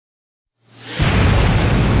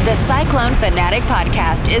The Cyclone Fanatic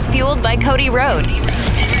podcast is fueled by Cody Road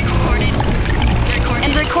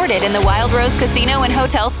and recorded in the Wild Rose Casino and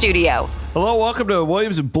Hotel Studio. Hello, welcome to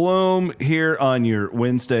Williams and Blum here on your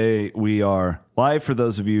Wednesday. We are live for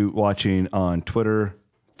those of you watching on Twitter,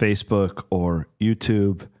 Facebook, or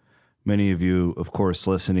YouTube. Many of you, of course,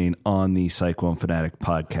 listening on the Cyclone Fanatic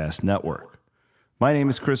Podcast Network. My name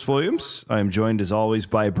is Chris Williams. I am joined, as always,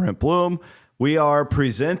 by Brent Blum. We are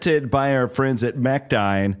presented by our friends at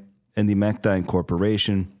McDine and the McDine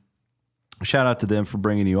Corporation. Shout out to them for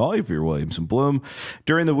bringing you all of your Williams and Blum.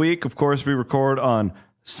 During the week, of course, we record on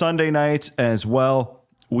Sunday nights as well.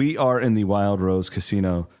 We are in the Wild Rose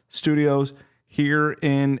Casino Studios here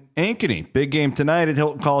in Ankeny. Big game tonight at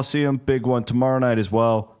Hilton Coliseum. Big one tomorrow night as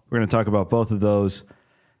well. We're going to talk about both of those,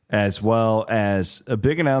 as well as a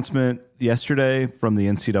big announcement yesterday from the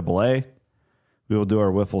NCAA. We will do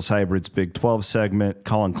our Wiffles Hybrids Big 12 segment.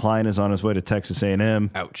 Colin Klein is on his way to Texas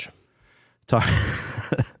A&M. Ouch.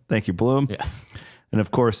 Thank you, Bloom. Yeah. And,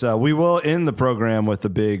 of course, we will end the program with a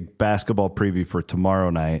big basketball preview for tomorrow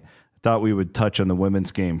night. I thought we would touch on the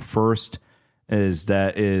women's game first, as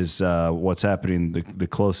that is what's happening the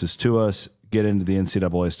closest to us. Get into the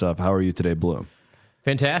NCAA stuff. How are you today, Bloom?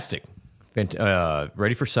 Fantastic.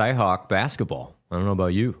 Ready for Cy-Hawk basketball. I don't know about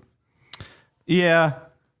you. Yeah.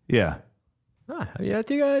 Yeah, I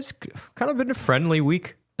think it's kind of been a friendly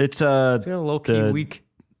week. It's been a low-key week.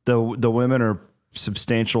 The women are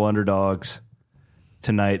substantial underdogs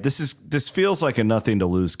tonight. This feels like a nothing to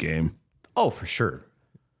lose game. Oh, for sure.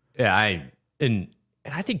 Yeah, I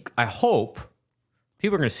hope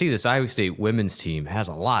people are going to see this Iowa State women's team has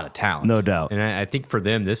a lot of talent. No doubt. And I think for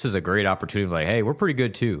them, this is a great opportunity. Like, hey, we're pretty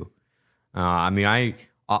good too.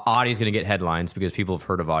 Audie's going to get headlines because people have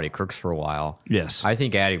heard of Audie Crooks for a while. Yes. I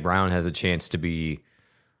think Addie Brown has a chance to be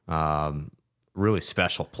really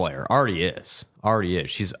special player. Already is.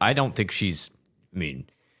 I don't think she's, in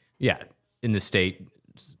the state,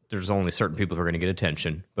 there's only certain people who are going to get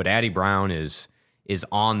attention. But Addie Brown is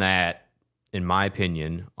on that, in my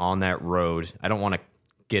opinion, on that road. I don't want to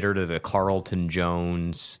get her to the Carlton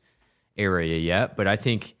Jones area yet, but I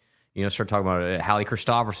think, start talking about Hallie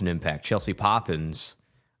Christopherson impact, Chelsea Poppins.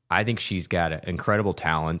 I think she's got an incredible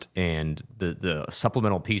talent, and the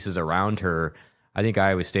supplemental pieces around her, I think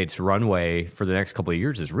Iowa State's runway for the next couple of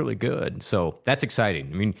years is really good. So that's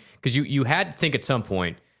exciting. Because you had to think at some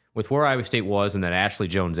point, with where Iowa State was in that Ashley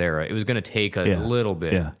Jones era, it was going to take a little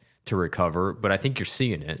bit to recover, but I think you're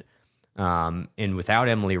seeing it. And without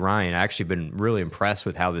Emily Ryan, I've actually been really impressed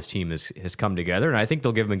with how this team has come together, and I think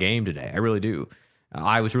they'll give them a game today. I really do.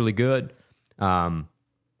 Iowa's really good. Going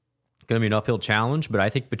to be an uphill challenge, but I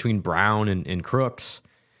think between Brown and Crooks,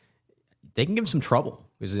 they can give them some trouble.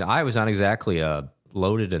 Because Iowa's not exactly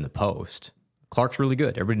loaded in the post. Clark's really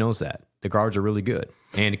good. Everybody knows that. The guards are really good.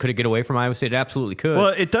 And could it get away from Iowa State? It absolutely could. Well,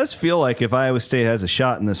 it does feel like if Iowa State has a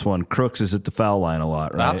shot in this one, Crooks is at the foul line a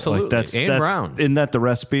lot, right? Absolutely. That's Brown. Isn't that the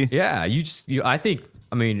recipe? Yeah. I think,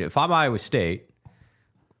 if I'm Iowa State,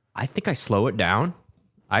 I think I slow it down.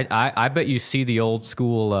 I bet you see the old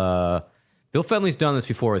school. Bill Fenley's done this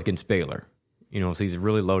before against Baylor. These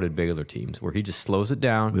really loaded Baylor teams where he just slows it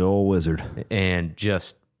down. The old wizard. And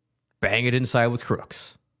just bang it inside with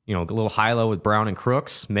Crooks. A little high-low with Brown and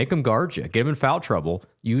Crooks. Make them guard you. Get them in foul trouble.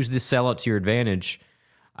 Use this sellout to your advantage.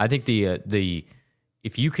 I think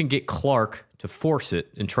if you can get Clark to force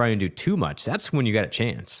it and try and do too much, that's when you got a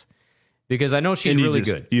chance. Because I know she's really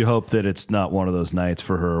good. You hope that it's not one of those nights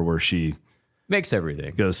for her where she makes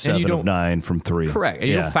everything. Goes 7 of 9 from 3. Correct. And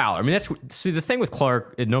you don't foul her. The thing with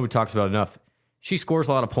Clark, and nobody talks about it enough, she scores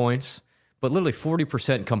a lot of points, but literally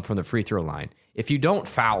 40% come from the free throw line. If you don't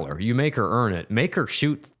foul her, you make her earn it. Make her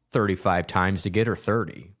shoot 35 times to get her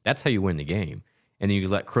 30. That's how you win the game. And then you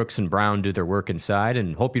let Crooks and Brown do their work inside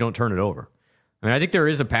and hope you don't turn it over. I think there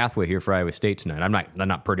is a pathway here for Iowa State tonight. I'm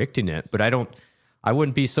not predicting it, but I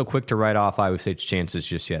wouldn't be so quick to write off Iowa State's chances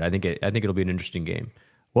just yet. I think it'll be an interesting game.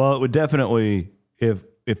 Well, it would definitely, if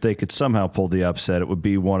they could somehow pull the upset, it would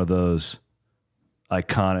be one of those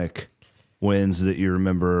iconic wins that you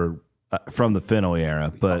remember from the Finley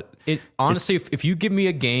era. But honestly, if you give me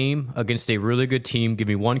a game against a really good team, give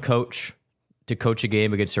me one coach to coach a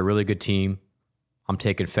game against a really good team, I'm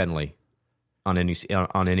taking Finley on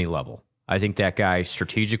any level. I think that guy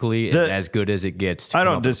strategically is as good as it gets. I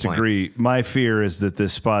don't disagree. My fear is that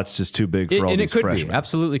this spot's just too big for all these freshmen. And it could be.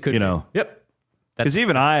 Absolutely could be. Yep. Because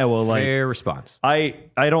even Iowa, fair response. I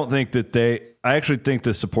don't think that I actually think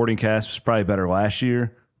the supporting cast was probably better last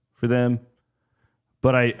year for them.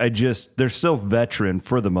 But they're still veteran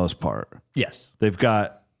for the most part. Yes. They've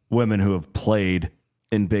got women who have played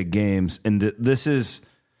in big games. And this is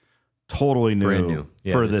totally Brand new new.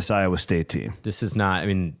 Yeah, for this Iowa State team. This is not. I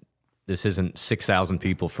mean, this isn't 6,000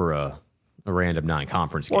 people for a random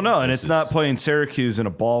non-conference game. Well, no, and this it's not playing Syracuse in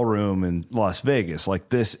a ballroom in Las Vegas. Like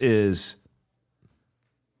this is.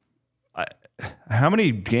 How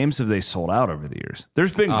many games have they sold out over the years?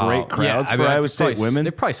 There's been great crowds for Iowa State women.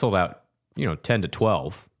 They probably sold out, 10 to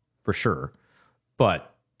 12 for sure.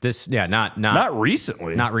 But this, not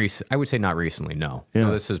recently. Not recent. I would say not recently. No, Yeah.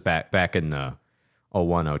 no. This is back in the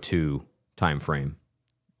 01, 02 time frame.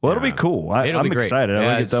 Well, it'll be cool. I'm be great. excited. I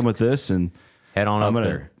want to get done with this and head on up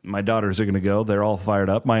there. My daughters are going to go. They're all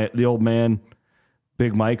fired up. The old man,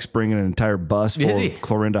 Big Mike's bringing an entire bus full of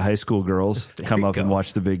Clarinda High School girls to come up and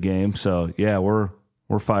watch the big game. So yeah, we're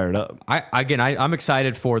fired up. I'm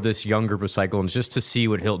excited for this young group of Cyclones just to see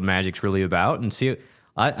what Hilton Magic's really about and see.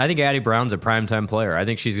 I think Addie Brown's a primetime player. I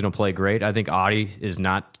think she's going to play great. I think Audie is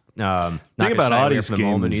not. Not think about Audie's the game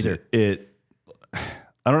moment is either.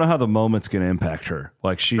 I don't know how the moment's going to impact her.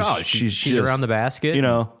 Like she's just, around the basket.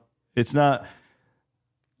 It's not.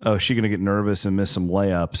 Oh, is she going to get nervous and miss some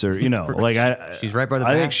layups or she's right by the I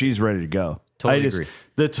basket. think she's ready to go. Totally agree.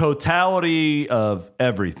 The totality of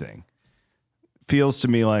everything feels to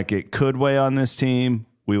me like it could weigh on this team.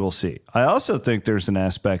 We will see. I also think there's an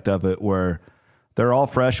aspect of it where they're all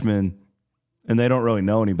freshmen and they don't really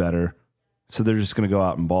know any better, so they're just going to go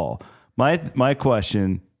out and ball. My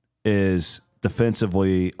question is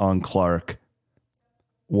defensively on Clark.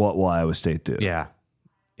 What will Iowa State do? Yeah.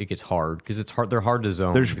 It gets hard because it's hard. They're hard to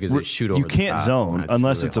zone because they shoot over. You can't zone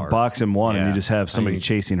unless really it's a hard. box and one, and you just have somebody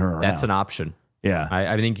chasing her around. That's an option. Yeah,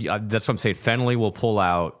 I think that's what I'm saying. Fenley will pull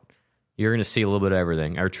out. You're going to see a little bit of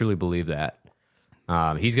everything. I truly believe that.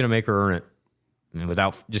 He's going to make her earn it,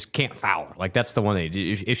 without just can't foul her. Like that's the one thing.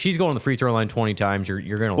 If she's going to the free throw line 20 times, you're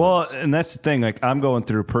going to lose. And that's the thing. Like I'm going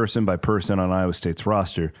through person by person on Iowa State's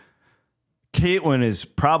roster. Caitlin is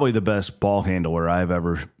probably the best ball handler I've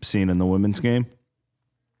ever seen in the women's game.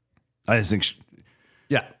 I just think,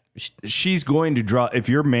 she's going to draw. If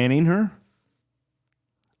you're manning her,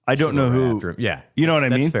 I don't know who. Yeah, you know what I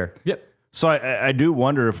mean. That's fair. Yep. So I do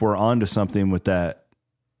wonder if we're onto something with that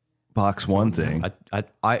box one thing. I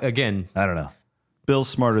don't know. Bill's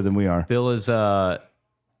smarter than we are. Bill is.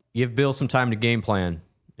 Give Bill some time to game plan,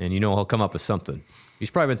 and he'll come up with something. He's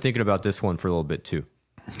probably been thinking about this one for a little bit too.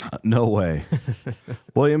 No way.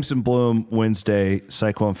 Williamson Blum Wednesday,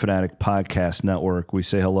 Cyclone Fanatic Podcast Network. We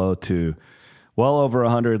say hello to well over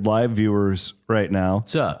 100 live viewers right now.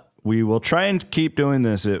 What's up? We will try and keep doing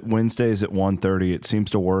this at Wednesdays at 1:30. It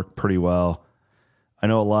seems to work pretty well. I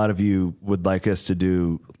know a lot of you would like us to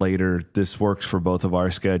do later. This works for both of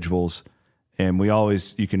our schedules. And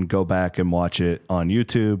you can go back and watch it on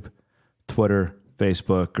YouTube, Twitter,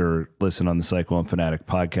 Facebook, or listen on the Cyclone Fanatic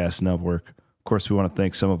Podcast Network. Of course, we want to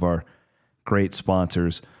thank some of our great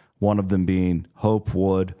sponsors, one of them being Hope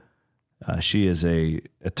Wood. She is a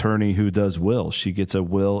attorney who does wills. She gets a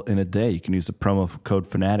will in a day. You can use the promo code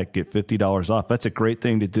FANATIC, get $50 off. That's a great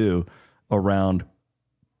thing to do around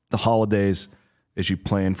the holidays as you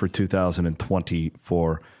plan for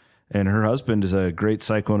 2024. And her husband is a great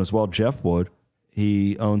Cyclone as well, Jeff Wood.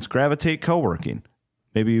 He owns Gravitate Co-working.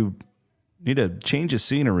 Maybe you need a change of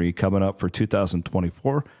scenery coming up for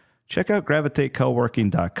 2024. Check out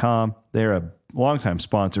gravitatecoworking.com. They're a longtime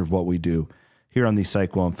sponsor of what we do here on the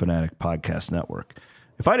Cyclone Fanatic Podcast Network.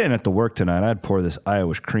 If I didn't have to work tonight, I'd pour this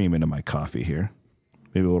Irish cream into my coffee here.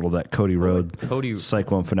 Maybe a little of that Cody Road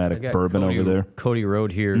Cyclone Fanatic bourbon over there. Cody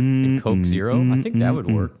Road here and Coke Zero. I think that would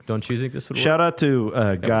work. Don't you think this would work? Shout out to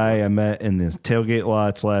a guy I met in the tailgate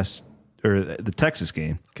lots the Texas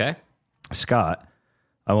game. Okay. Scott.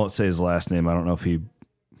 I won't say his last name. I don't know if he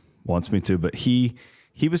wants me to, but he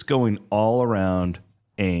was going all around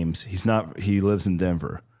Ames. He lives in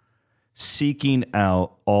Denver, seeking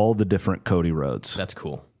out all the different Cody Roads. That's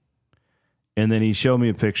cool. And then he showed me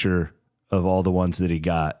a picture of all the ones that he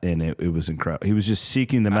got, and it was incredible. He was just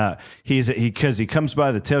seeking them out. Because he comes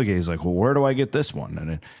by the tailgate, he's like, well, where do I get this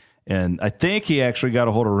one? And I think he actually got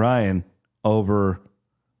a hold of Ryan over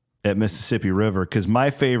at Mississippi River, because my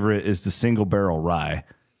favorite is the single barrel rye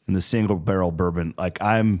and the single barrel bourbon. Like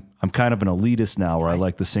I'm kind of an elitist now where I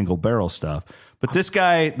like the single barrel stuff. But this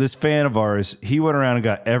guy, this fan of ours, he went around and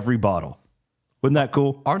got every bottle. Wasn't that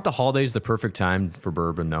cool? Aren't the holidays the perfect time for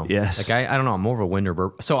bourbon, though? Yes. Like I don't know. I'm more of a winter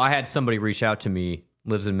bourbon. So I had somebody reach out to me,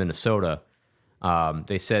 lives in Minnesota.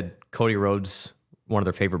 They said Cody Road's one of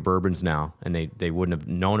their favorite bourbons now, and they wouldn't have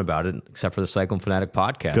known about it except for the Cyclone Fanatic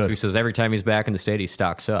podcast. Good. So he says every time he's back in the state, he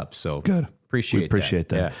stocks up. So good. Appreciate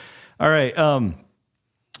that. Yeah. All right.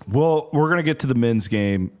 Well, we're going to get to the men's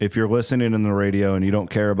game. If you're listening in the radio and you don't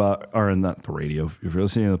care about, or not the radio, if you're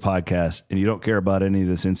listening to the podcast and you don't care about any of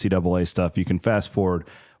this NCAA stuff, you can fast forward.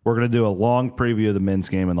 We're going to do a long preview of the men's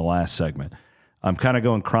game in the last segment. I'm kind of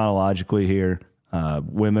going chronologically here.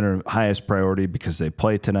 Women are highest priority because they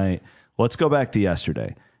play tonight. Let's go back to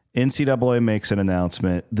yesterday. NCAA makes an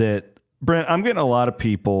announcement that, Brent, I'm getting a lot of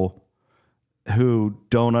people who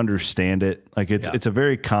don't understand it. Like it's a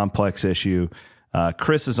very complex issue.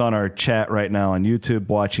 Chris is on our chat right now on YouTube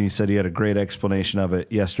watching. He said he had a great explanation of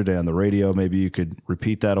it yesterday on the radio. Maybe you could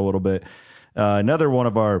repeat that a little bit. Another one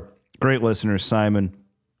of our great listeners, Simon,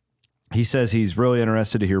 he says he's really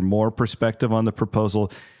interested to hear more perspective on the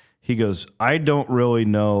proposal. He goes, I don't really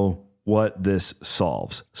know what this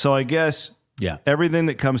solves. So I guess everything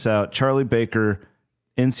that comes out, Charlie Baker,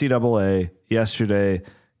 NCAA yesterday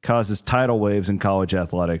causes tidal waves in college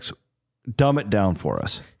athletics. Dumb it down for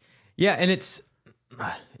us. Yeah, and it's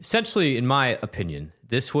essentially, in my opinion,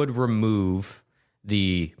 this would remove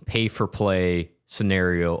the pay-for-play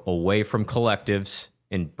scenario away from collectives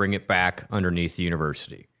and bring it back underneath the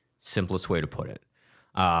university. Simplest way to put it.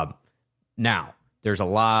 Now, there's a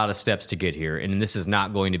lot of steps to get here, and this is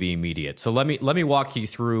not going to be immediate. So let me walk you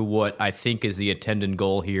through what I think is the intended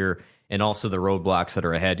goal here and also the roadblocks that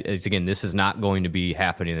are ahead. Again, this is not going to be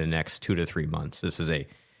happening in the next 2 to 3 months. This is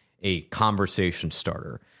a conversation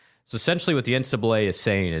starter. So essentially what the NCAA is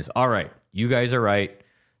saying is, all right, you guys are right.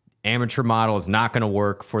 Amateur model is not going to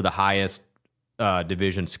work for the highest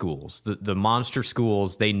division schools. The monster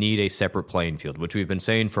schools, they need a separate playing field, which we've been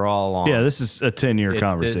saying for all along. Yeah, this is a 10-year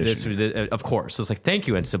conversation. Of course. So it's like, thank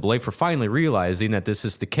you, NCAA, for finally realizing that this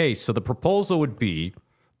is the case. So the proposal would be...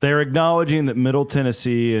 They're acknowledging that Middle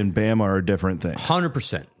Tennessee and Bama are a different thing.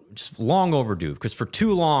 100%. Just long overdue, because for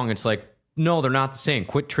too long, it's like, no, they're not the same.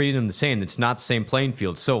 Quit treating them the same. It's not the same playing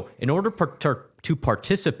field. So in order to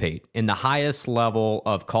participate in the highest level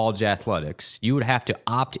of college athletics, you would have to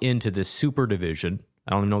opt into this super division.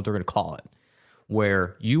 I don't even know what they're going to call it,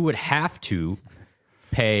 where you would have to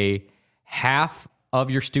pay half of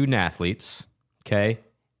your student athletes, okay,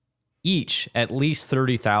 each at least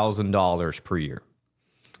 $30,000 per year.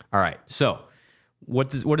 All right. So what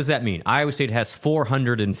does that mean? Iowa State has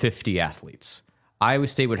 450 athletes. Iowa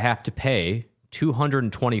State would have to pay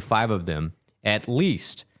 225 of them at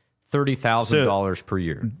least $30,000 per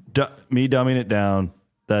year. Me dumbing it down,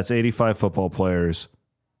 that's 85 football players,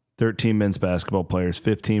 13 men's basketball players,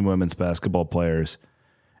 15 women's basketball players,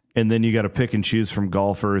 and then you got to pick and choose from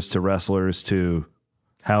golfers to wrestlers to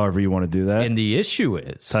however you want to do that. And the issue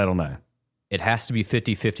is Title IX. It has to be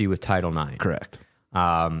 50-50 with Title IX. Correct.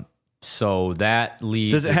 So that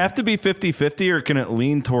leaves... Does it have to be 50-50 or can it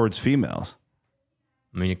lean towards females?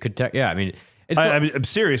 I mean, it could... I'm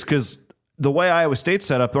serious because the way Iowa State's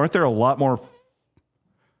set up, aren't there a lot more...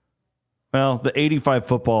 Well, the 85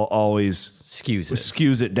 football always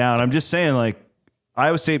skews it down. I'm just saying, like,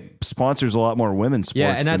 Iowa State sponsors a lot more women's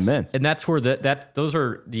sports than men. And that's where those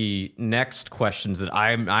are the next questions that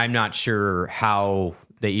I'm not sure how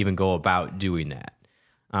they even go about doing that.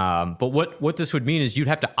 But what this would mean is you'd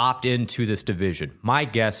have to opt into this division. My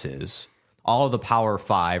guess is all of the Power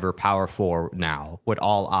 5 or Power 4 now would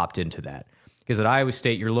all opt into that. Because at Iowa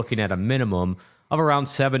State, you're looking at a minimum of around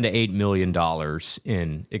 $7 to $8 million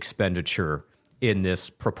in expenditure in this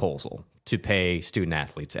proposal to pay student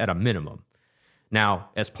athletes at a minimum. Now,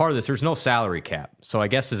 as part of this, there's no salary cap. So I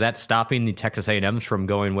guess, is that stopping the Texas A&Ms from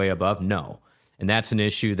going way above? No. And that's an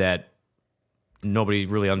issue that nobody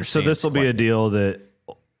really understands. So this will be a deal that,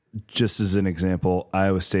 just as an example,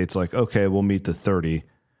 Iowa State's like, okay, we'll meet the 30,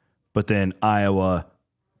 but then Iowa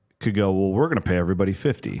could go, well, we're going to pay everybody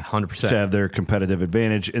 50 100% to have their competitive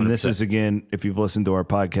advantage. And 100%. This is, again, if you've listened to our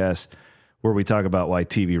podcast where we talk about why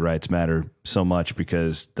TV rights matter so much,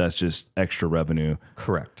 because that's just extra revenue.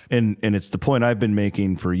 Correct. And it's the point I've been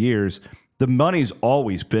making for years. The money's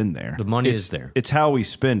always been there. The money is there. It's how we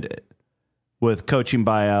spend it. With coaching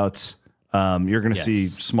buyouts, you're going to see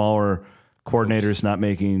smaller coordinators not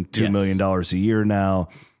making $2 million a year now.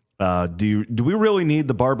 Do we really need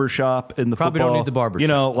the barber shop in the Probably football? Don't need the barber shop. You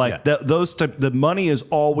know, like the money has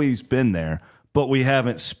always been there, but we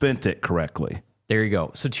haven't spent it correctly. There you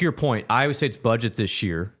go. So to your point, Iowa State's budget this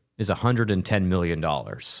year is $110 million.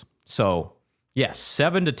 So yes,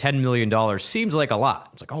 $7 to $10 million seems like a lot.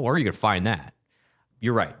 It's like, oh, where are you going to find that?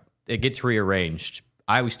 You're right. It gets rearranged.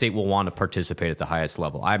 Iowa State will want to participate at the highest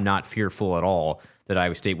level. I'm not fearful at all that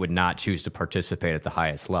Iowa State would not choose to participate at the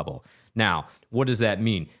highest level. Now, what does that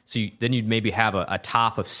mean? So then you'd maybe have a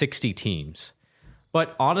top of 60 teams.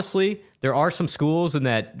 But honestly, there are some schools in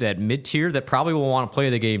that mid-tier that probably will want to play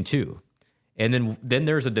the game too. And then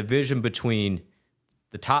there's a division between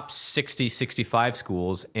the top 60, 65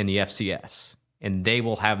 schools and the FCS, and they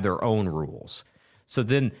will have their own rules. So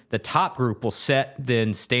then the top group will set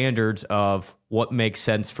then standards of what makes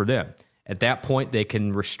sense for them. At that point, they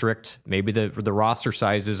can restrict, maybe the roster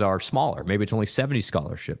sizes are smaller. Maybe it's only 70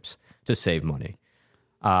 scholarships to save money.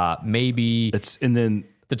 Maybe and then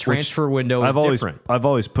the transfer window is different. I've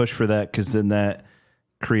always pushed for that because then that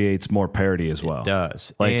creates more parity as well. It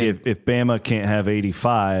does. Like if Bama can't have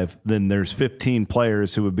 85, then there's 15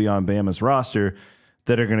 players who would be on Bama's roster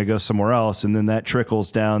that are going to go somewhere else, and then that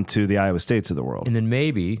trickles down to the Iowa States of the world. And then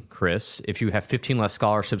maybe, Chris, if you have 15 less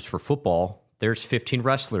scholarships for football, there's 15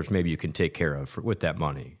 wrestlers maybe you can take care of with that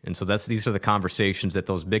money. And so these are the conversations that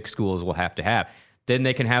those big schools will have to have. Then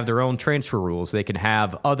they can have their own transfer rules. They can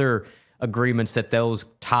have other agreements that those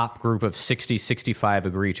top group of 60, 65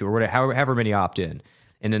 agree to, or whatever, however many opt in.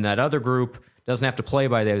 And then that other group doesn't have to play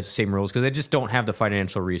by those same rules because they just don't have the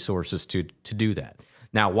financial resources to do that.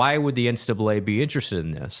 Now, why would the NCAA be interested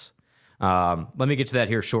in this? Let me get to that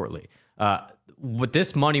here shortly. With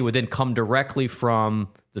this money would then come directly from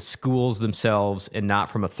the schools themselves and not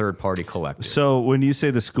from a third-party collective. So when you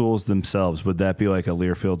say the schools themselves, would that be like a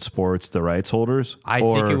Learfield Sports, the rights holders? I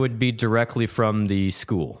think it would be directly from the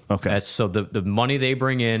school. Okay. So the money they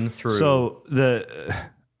bring in through... So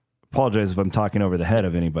apologize if I'm talking over the head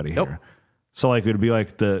of anybody here. Nope. So like it would be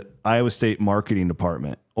like the Iowa State marketing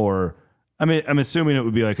department, or I mean, I'm assuming it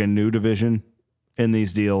would be like a new division in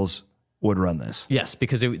these deals would run this. Yes,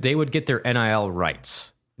 because they would get their NIL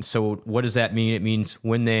rights. So what does that mean? It means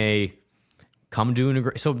when they come to an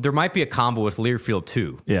agreement. So there might be a combo with Learfield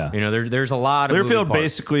too. Yeah. You know, there's a lot of Learfield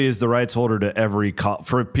basically is the rights holder to every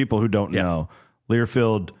for people who don't know.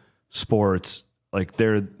 Learfield Sports, like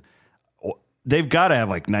they've got to have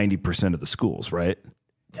like 90% of the schools, right?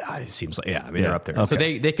 It seems like, I mean, they're up there. Okay. So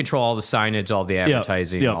they control all the signage, all the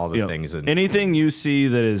advertising, all the things. And anything you see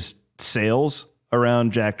that is sales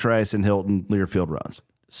around Jack Trice and Hilton, Learfield runs.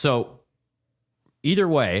 So either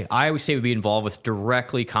way, I always say would be involved with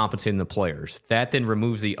directly compensating the players. That then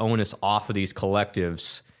removes the onus off of these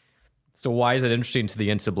collectives. So why is that interesting to the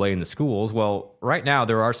NCAA and the schools? Well, right now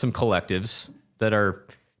there are some collectives that are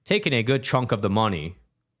taking a good chunk of the money.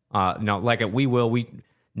 Like at We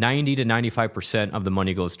 90 to 95% of the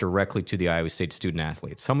money goes directly to the Iowa State student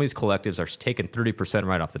athletes. Some of these collectives are taking 30%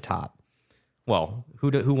 right off the top. Well,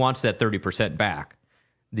 who wants that 30% back?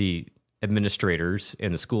 The administrators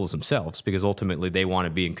and the schools themselves, because ultimately they want to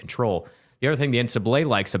be in control. The other thing the NCAA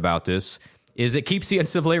likes about this is it keeps the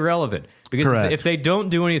NCAA relevant, because Correct. if they don't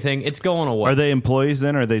do anything, it's going away. Are they employees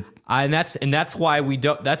then? Are they? And that's why we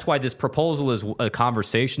don't. That's why this proposal is a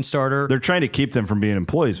conversation starter. They're trying to keep them from being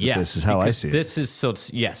employees. But this is how I see it. This is so.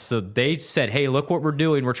 Yes. So they said, "Hey, look what we're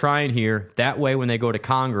doing. We're trying here." That way, when they go to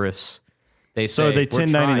Congress, they say, "So are they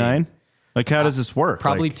 1099? Like, how does this work?"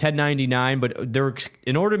 Probably 1099. But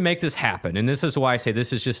in order to make this happen, and this is why I say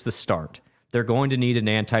this is just the start. They're going to need an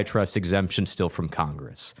antitrust exemption still from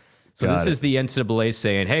Congress. So this is the NCAA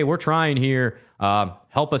saying, "Hey, we're trying here.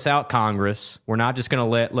 Help us out, Congress. We're not just going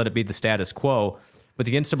to let it be the status quo." But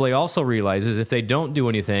the NCAA also realizes if they don't do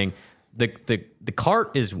anything, the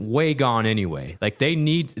cart is way gone anyway. Like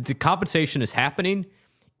the compensation is happening.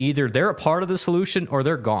 Either they're a part of the solution or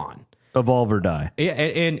they're gone. Evolve or die. Yeah,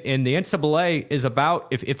 and the NCAA is about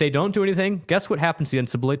if they don't do anything, guess what happens to the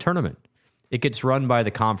NCAA tournament? It gets run by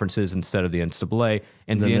the conferences instead of the NCAA,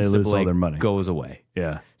 and the NCAA lose all their money. Goes away.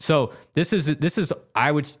 Yeah. So this is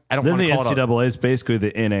I don't then want to the call it NCAA is basically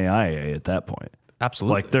the NAIA at that point.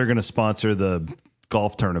 Absolutely. Like they're going to sponsor the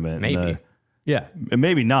golf tournament. Maybe. And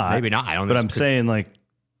maybe not. Maybe not. I don't know. But I'm saying like,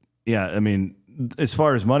 yeah, I mean, as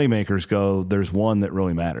far as moneymakers go, there's one that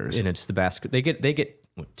really matters. And it's the basket. They get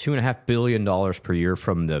what, $2.5 billion per year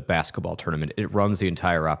from the basketball tournament. It runs the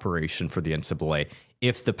entire operation for the NCAA.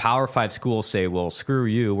 If the Power 5 schools say, well, screw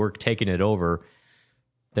you, we're taking it over,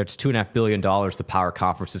 that's $2.5 billion the power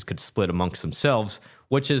conferences could split amongst themselves,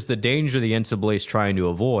 which is the danger the NCAA is trying to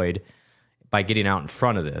avoid by getting out in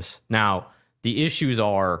front of this. Now, the issues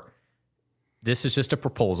are, this is just a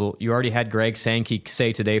proposal. You already had Greg Sankey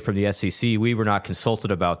say today from the SEC, we were not consulted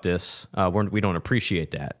about this. We don't appreciate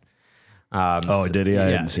that. Did he?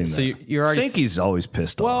 I hadn't seen that. So you're already Sankey's always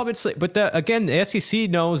pissed off. Well, again, the SEC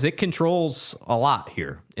knows it controls a lot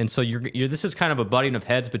here, and so this is kind of a butting of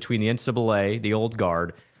heads between the NCAA, the old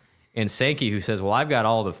guard, and Sankey, who says, "Well, I've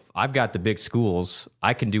got the big schools.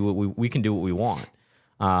 I can do what we can do what we want,"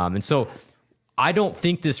 and so I don't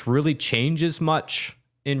think this really changes much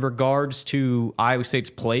in regards to Iowa State's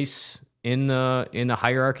place in the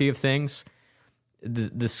hierarchy of things.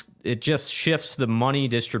 It just shifts the money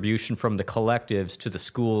distribution from the collectives to the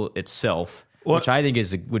school itself. which I think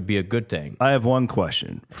would be a good thing. I have one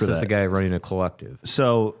question for This that. is the guy running a collective.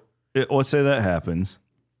 So let's say that happens,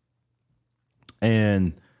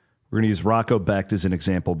 and we're going to use Rocco Becht as an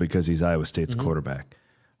example because he's Iowa State's quarterback.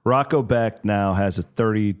 Rocco Becht now has a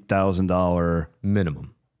 $30,000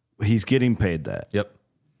 minimum. He's getting paid that. Yep.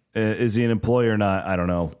 Is he an employee or not? I don't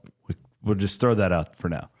know. We'll just throw that out for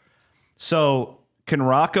now. So can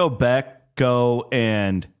Rocco Becht go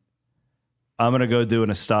and I'm going to go do an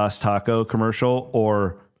Estas Taco commercial,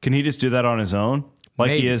 or can he just do that on his own like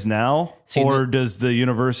Maybe. he is now? Or does the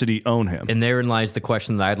university own him? And therein lies the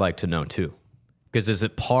question that I'd like to know too. Because is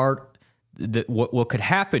it part that what could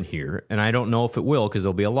happen here, and I don't know if it will because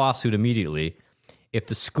there'll be a lawsuit immediately, if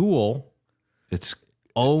the school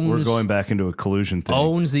we're going back into a collusion thing.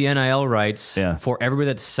 Owns the NIL rights Yeah. for everybody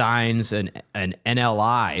that signs an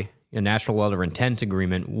NLI, a National Letter of Intent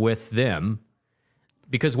Agreement with them.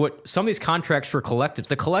 Because what some of these contracts for collectives,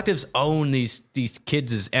 the collectives own these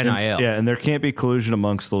kids' NIL. And there can't be collusion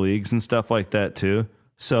amongst the leagues and stuff like that too.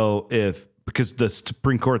 So because the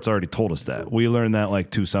Supreme Court's already told us that. We learned that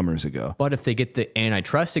like 2 summers ago. But if they get the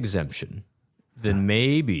antitrust exemption, then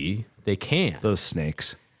maybe they can. Those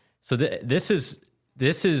snakes. So this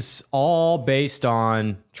is all based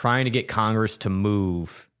on trying to get Congress to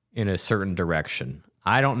move in a certain direction.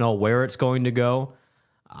 I don't know where it's going to go.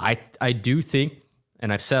 I do think,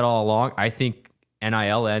 and I've said all along, I think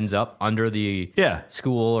NIL ends up under the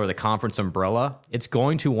school or the conference umbrella. It's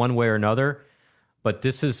going to one way or another, but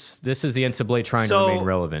this is the NCAA trying to remain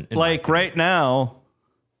relevant. Like right now,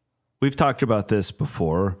 we've talked about this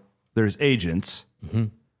before. There's agents. Mm-hmm.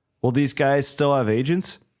 Will these guys still have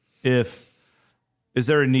agents? Is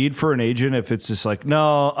there a need for an agent if it's just like,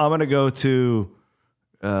 no, I'm going to go to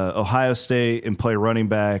Ohio State and play running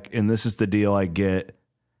back, and this is the deal I get,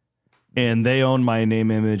 and they own my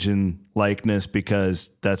name, image, and likeness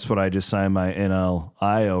because that's what I just signed my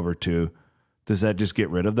NLI over to. Does that just get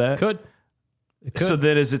rid of that? It could. So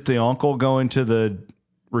then is it the uncle going to the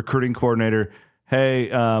recruiting coordinator, hey,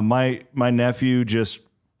 my nephew just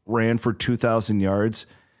ran for 2,000 yards.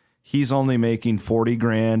 He's only making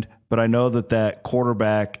 $40,000, but I know that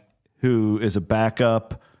quarterback who is a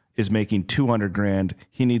backup is making $200,000.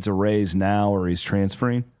 He needs a raise now, or he's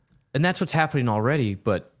transferring. And that's what's happening already,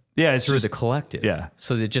 but it's through just the collective. Yeah.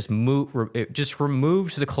 So it just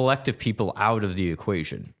removes the collective people out of the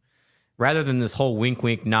equation. Rather than this whole wink,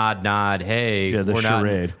 wink, nod, nod, hey,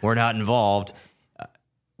 we're not involved,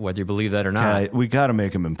 whether you believe that or not. We got to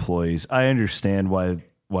make them employees. I understand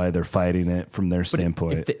why they're fighting it from their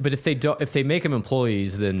standpoint. But if they make them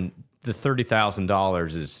employees, then the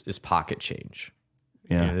 $30,000 is pocket change.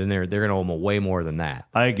 Yeah, then they're going to owe them way more than that.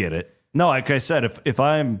 I get it. No, like I said, if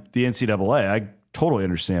I'm the NCAA, I totally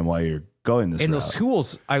understand why you're going this route. And those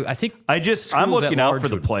schools, I think, I'm looking out for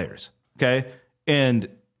the players. Okay, and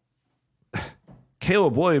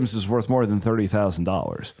Caleb Williams is worth more than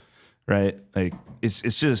 $30,000, right? Like it's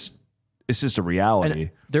just a reality.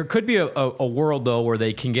 And there could be a world though where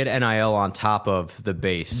they can get NIL on top of the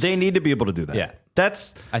base. They need to be able to do that. Yeah,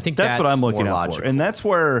 I think that's what I'm looking out for, and that's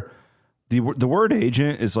where the word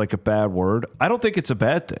agent is like a bad word. I don't think it's a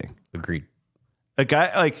bad thing. Agreed. A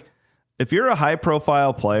guy like if you're a high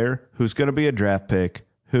profile player who's going to be a draft pick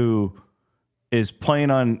who is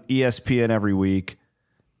playing on ESPN every week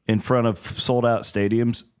in front of sold out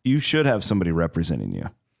stadiums, you should have somebody representing you.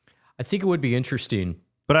 I think it would be interesting.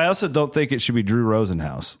 But I also don't think it should be Drew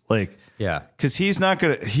Rosenhaus. Because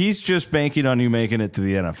he's just banking on you making it to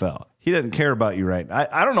the NFL. He doesn't care about you right now.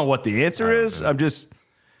 I don't know what the answer is.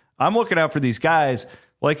 I'm looking out for these guys.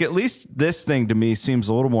 Like, at least this thing to me seems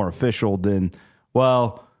a little more official than,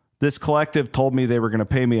 well, this collective told me they were going to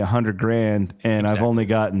pay me $100,000 and I've only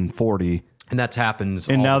gotten 40. And that happens.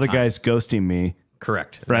 And now the time. guy's ghosting me.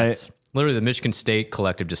 Correct. Right. Literally, the Michigan State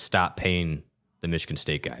collective just stopped paying the Michigan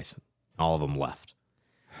State guys. All of them left.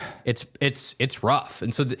 It's rough,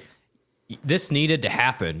 and so this needed to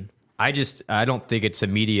happen. I don't think it's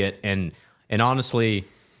immediate, and honestly,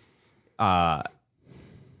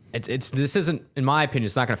 this isn't, in my opinion,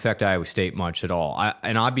 it's not going to affect Iowa State much at all.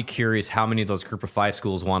 I'd be curious how many of those Group of 5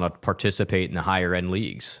 schools want to participate in the higher end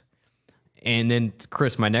leagues. And then,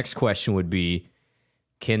 Chris, my next question would be: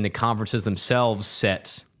 can the conferences themselves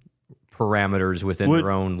set parameters within their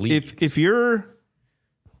own leagues?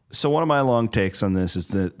 So one of my long takes on this is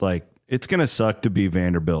that, like, it's going to suck to be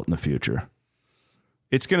Vanderbilt in the future.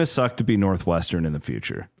 It's going to suck to be Northwestern in the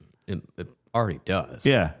future. It already does.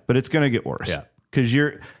 Yeah, but it's going to get worse. Yeah. Because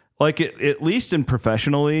you're, like, at least in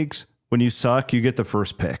professional leagues, when you suck, you get the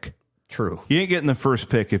first pick. True. You ain't getting the first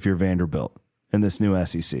pick if you're Vanderbilt in this new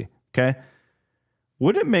SEC, okay?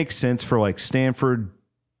 Wouldn't it make sense for, like, Stanford,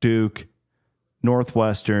 Duke,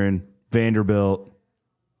 Northwestern, Vanderbilt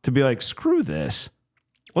to be like, screw this.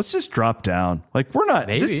 Let's just drop down. Like, we're not,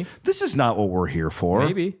 this is not what we're here for.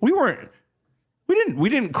 Maybe. We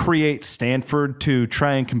didn't create Stanford to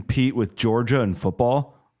try and compete with Georgia in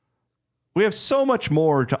football. We have so much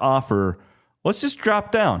more to offer. Let's just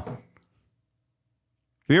drop down. Have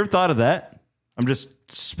you ever thought of that? I'm just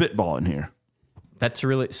spitballing here. That's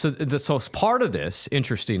really so as part of this,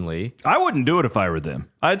 interestingly. I wouldn't do it if I were them.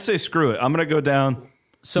 I'd say screw it. I'm going to go down.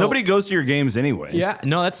 So nobody goes to your games anyways. Yeah,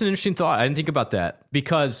 no, that's an interesting thought. I didn't think about that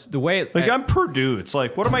because the way I'm Purdue. It's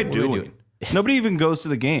like, what am I doing? Nobody even goes to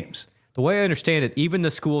the games. The way I understand it, even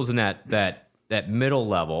the schools in that middle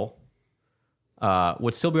level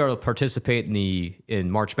would still be able to participate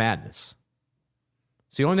in March Madness.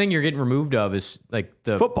 So the only thing you're getting removed of is like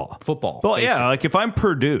the football. Well, yeah, like if I'm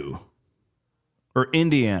Purdue or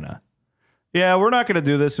Indiana, yeah, we're not going to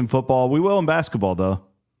do this in football. We will in basketball though,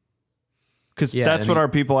 because that's what our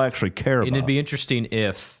people actually care about. And it'd be interesting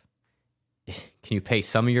if. Can you pay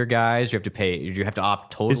some of your guys? You have to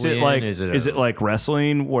opt totally is it in? Like, is it like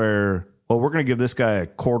wrestling where, well, we're going to give this guy a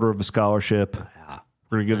quarter of a scholarship.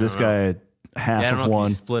 We're going to give this guy half of one. If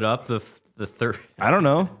you split up the third. I don't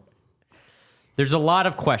know. There's a lot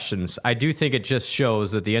of questions. I do think it just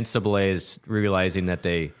shows that the NCAA is realizing that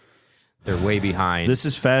they're way behind. This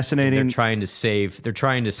is fascinating. They're trying to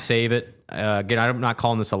save it. Again, I'm not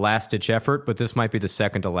calling this a last-ditch effort, but this might be the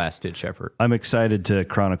second to last-ditch effort. I'm excited to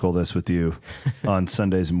chronicle this with you on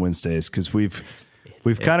Sundays and Wednesdays because we've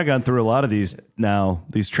kind of gone through a lot of these now,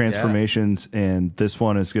 these transformations, and this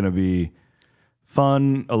one is going to be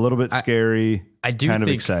fun, a little bit scary, I do kind think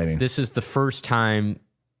of exciting. This is the first time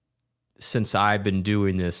since I've been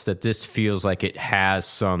doing this that this feels like it has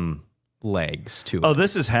some legs to it. Oh,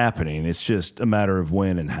 this is happening. It's just a matter of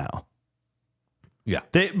when and how. Yeah.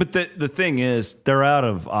 But the thing is, they're out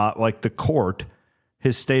of, like the court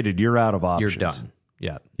has stated, you're out of options. You're done.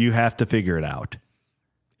 Yeah. You have to figure it out.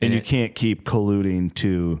 And you can't keep colluding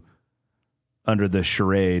to under the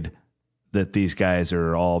charade that these guys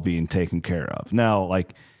are all being taken care of. Now,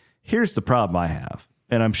 like, here's the problem I have,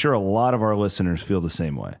 and I'm sure a lot of our listeners feel the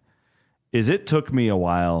same way, is it took me a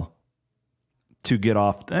while to get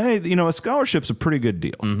off. Hey, a scholarship's a pretty good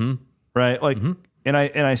deal, right? Like, and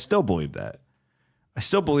I still believe that. I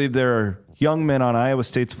still believe there are young men on Iowa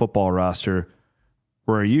State's football roster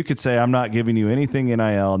where you could say, I'm not giving you anything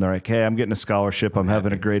NIL, and they're like, hey, I'm getting a scholarship. I'm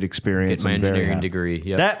having a great experience. Get my engineering degree.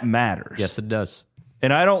 Yep. That matters. Yes, it does.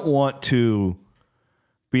 And I don't want to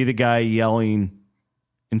be the guy yelling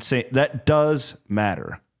and saying that does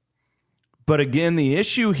matter. But again, the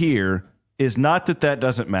issue here is not that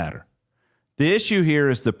doesn't matter. The issue here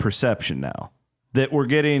is the perception now that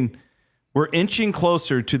we're inching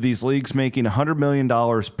closer to these leagues making $100 million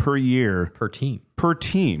per year. Per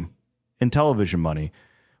team in television money.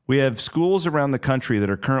 We have schools around the country that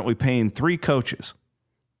are currently paying 3 coaches.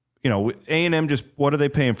 A&M just, what are they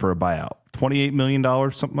paying for a buyout? $28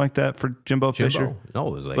 million, something like that for Jimbo Fisher? No,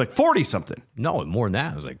 it was like 40 something. No, more than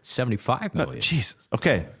that. It was like 75 million. No, Jesus.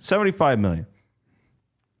 Okay, 75 million.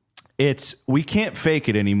 We can't fake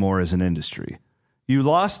it anymore as an industry. You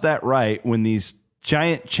lost that right when these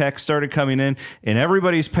giant checks started coming in and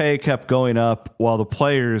everybody's pay kept going up while the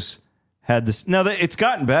players had this. Now, it's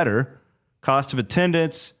gotten better. Cost of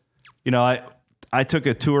attendance. I took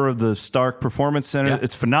a tour of the Stark Performance Center. Yeah,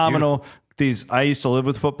 it's phenomenal. Beautiful. I used to live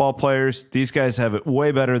with football players. These guys have it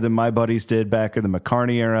way better than my buddies did back in the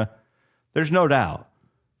McCarney era. There's no doubt.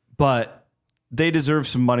 But they deserve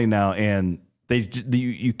some money now, and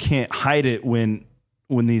you can't hide it when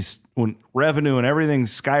revenue and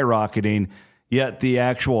everything's skyrocketing, yet the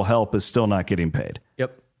actual help is still not getting paid.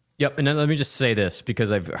 Yep, and then let me just say this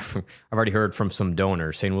because I've already heard from some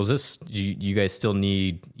donors saying, "Was this you guys still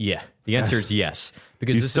need?" Yeah, the answer is yes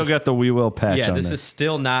because you still got the We Will patch. Yeah, on this there. is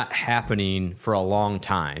still not happening for a long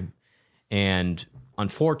time, and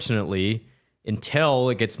unfortunately, until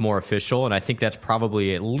it gets more official, and I think that's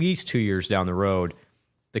probably at least 2 years down the road,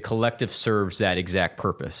 the collective serves that exact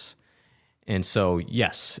purpose. And so,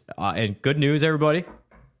 yes, and good news, everybody.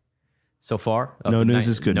 So far, no news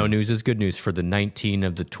is good. No news is good news for the 19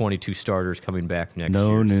 of the 22 starters coming back next year.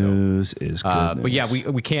 No news is good news. But yeah,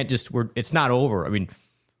 we can't just. It's not over. I mean,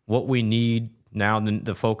 what we need now,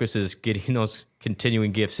 the focus is getting those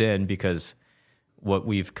continuing gifts in because what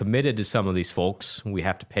we've committed to some of these folks, we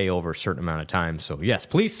have to pay over a certain amount of time. So yes,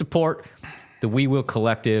 please support the We Will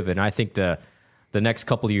Collective, and I think the the next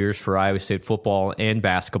couple of years for Iowa State football and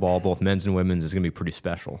basketball, both men's and women's, is going to be pretty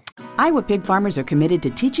special. Iowa pig farmers are committed to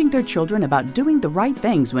teaching their children about doing the right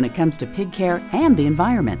things when it comes to pig care and the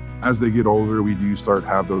environment. As they get older, we do start to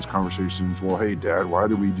have those conversations. Well, hey, Dad, why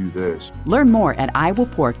do we do this? Learn more at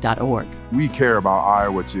iowapork.org. We care about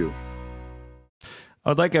Iowa, too.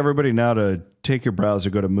 I'd like everybody now to take your browser,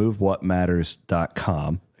 go to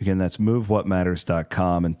movewhatmatters.com. Again, that's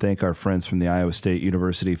movewhatmatters.com, and thank our friends from the Iowa State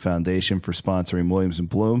University Foundation for sponsoring Williams and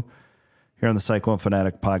Blum here on the Cyclone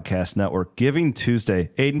Fanatic Podcast Network. Giving Tuesday.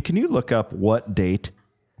 Aiden, can you look up what date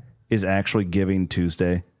is actually Giving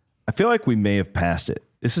Tuesday? I feel like we may have passed it.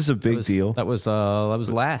 This is a big deal. That was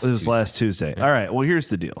last. It was last Tuesday. All right. Well, here's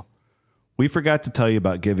the deal. We forgot to tell you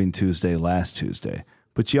about Giving Tuesday last Tuesday,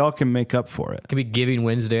 but y'all can make up for it. It can be Giving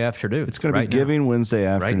Wednesday afternoon. It's going to be Giving Wednesday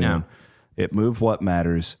afternoon. Right now. At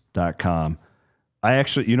movewhatmatters.com. I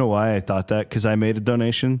actually, you know why I thought that? Because I made a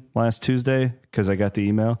donation last Tuesday because I got the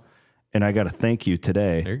email and I got a thank you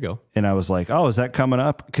today. There you go. And I was like, oh, is that coming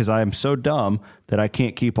up? Because I am so dumb that I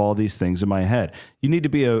can't keep all these things in my head. You need to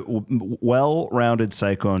be a well-rounded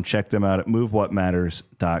cyclone. Check them out at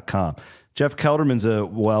movewhatmatters.com. Jeff Kelderman's a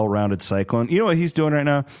well-rounded cyclone. You know what he's doing right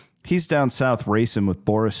now? He's down south racing with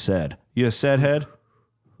Boris Said. You a Said head?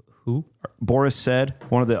 Who? Boris Said,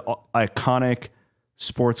 one of the iconic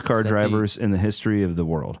sports car drivers in the history of the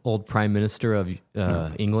world. Old Prime Minister of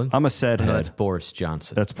England. I'm a Said head. That's Boris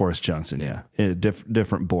Johnson. That's Boris Johnson, yeah.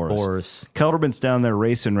 Different Boris. Boris. Kelderman's down there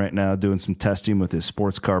racing right now, doing some testing with his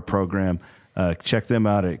sports car program. Check them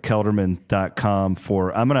out at kelderman.com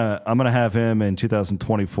for I'm gonna have him in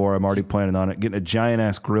 2024. I'm already planning on it, getting a giant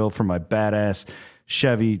ass grill for my badass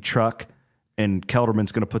Chevy truck. And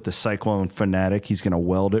Kelderman's going to put the Cyclone Fanatic. He's going to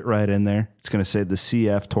weld it right in there. It's going to say the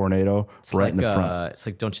CF Tornado in the front. It's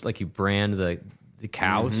like, don't you like you brand the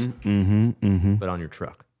cows, but on your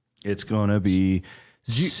truck. It's going to be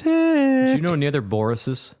sick. Do you know any other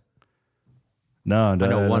Borises? No, I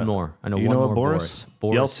know one more. I know you one know more Boris?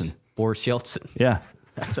 Yeltsin. Boris Yeltsin. Yeah.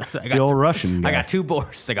 The old Russian guy. I got two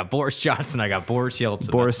Boris. I got Boris Johnson. I got Boris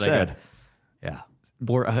Yeltsin. Boris Said. Yeah.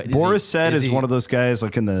 Boris Said is one of those guys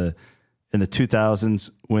like in the 2000s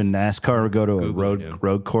when NASCAR would go to a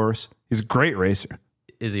road course. He's a great racer.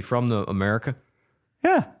 Is he from America?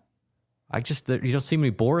 Yeah. You don't see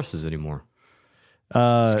many Borises anymore.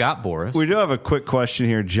 Scott Boris. We do have a quick question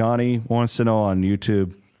here. Johnny wants to know on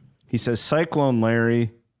YouTube. He says Cyclone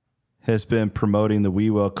Larry has been promoting the We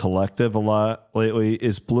Will Collective a lot lately.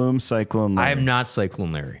 Is Blum Cyclone Larry? I am not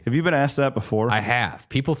Cyclone Larry. Have you been asked that before? I have.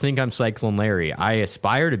 People think I'm Cyclone Larry. I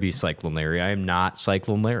aspire to be Cyclone Larry. I am not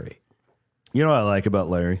Cyclone Larry. You know what I like about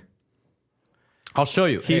Larry? I'll show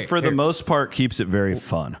you. He, for the most part, keeps it very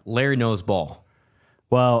fun. Larry knows ball.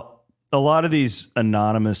 Well, a lot of these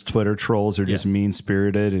anonymous Twitter trolls are just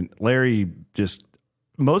mean-spirited, and Larry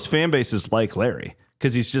most fan bases like Larry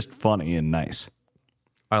because he's just funny and nice.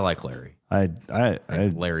 I like Larry.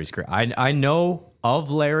 Larry's great. I know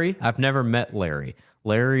of Larry. I've never met Larry.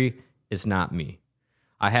 Larry is not me.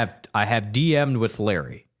 I have DM'd with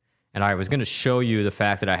Larry. And I was going to show you the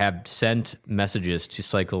fact that I have sent messages to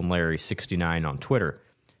Cyclone Larry 69 on Twitter.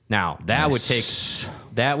 Now that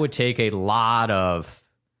would take a lot of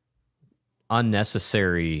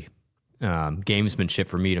unnecessary gamesmanship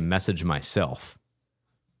for me to message myself.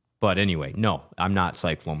 But anyway, no, I'm not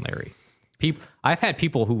Cyclone Larry. I've had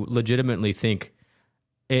people who legitimately think,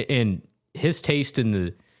 in his taste in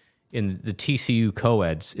the TCU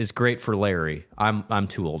co-eds is great for Larry. I'm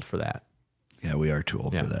too old for that. Yeah, we are too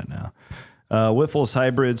old for that now. Wiffles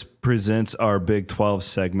Hybrids presents our Big 12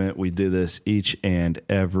 segment. We do this each and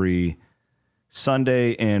every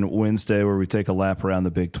Sunday and Wednesday where we take a lap around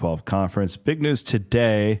the Big 12 conference. Big news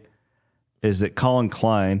today is that Colin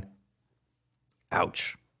Klein,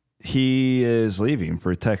 ouch, he is leaving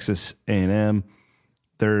for Texas A&M.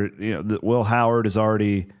 Will Howard has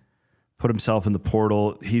already put himself in the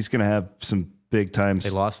portal. He's going to have some big times.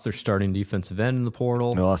 They lost their starting defensive end in the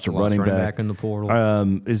portal. They lost a running back in the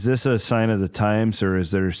portal. Is this a sign of the times, or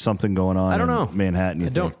is there something going on? I don't know. In Manhattan. I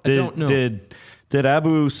don't know. Did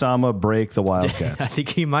Abu Sama break the Wildcats? I think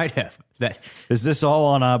he might have. Is this all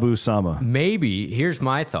on Abu Sama? Maybe. Here's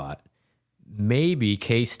my thought. Maybe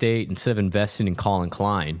K-State, instead of investing in Colin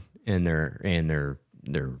Klein and their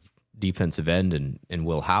defensive end and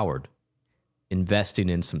Will Howard, investing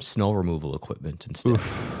in some snow removal equipment instead.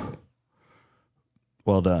 Oof.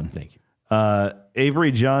 Well done. Thank you.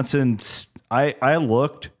 Avery Johnson, I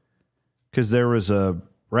looked because there was a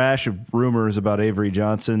rash of rumors about Avery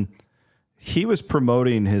Johnson. He was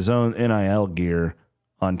promoting his own NIL gear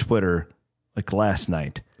on Twitter like last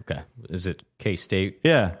night. Okay. Is it K-State?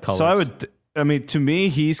 Yeah. Colors? So I mean, to me,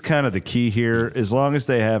 he's kind of the key here. As long as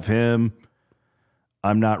they have him,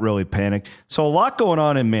 I'm not really panicked. So a lot going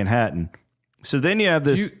on in Manhattan. So then you have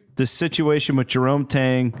this situation with Jerome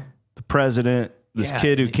Tang, the president, this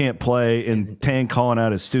kid who can't play, and Tang calling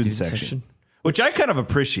out his student section, which I kind of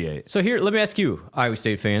appreciate. So here, let me ask you, Iowa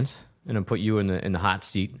State fans, and I'll put you in the hot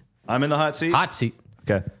seat. I'm in the hot seat? Hot seat.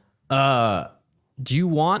 Okay. Do you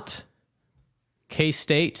want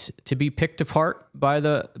K-State to be picked apart by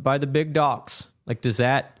the big dogs? Like, is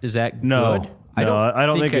that No. good? I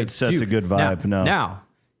don't think it sets a good vibe. Now,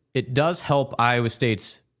 it does help Iowa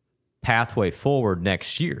State's pathway forward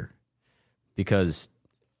next year, because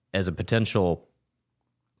as a potential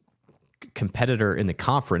competitor in the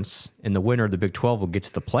conference, and the winner of the Big 12 will get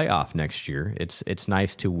to the playoff next year, it's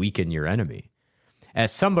nice to weaken your enemy.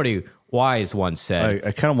 As somebody wise once said,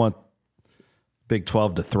 I kind of want Big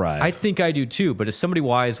 12 to thrive. I think I do too, but as somebody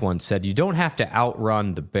wise once said, you don't have to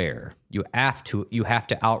outrun the bear. You have to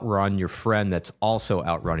outrun your friend that's also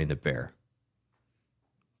outrunning the bear.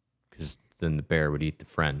 Because then the bear would eat the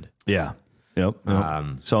friend. Yeah. Yep.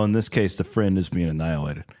 So in this case, the friend is being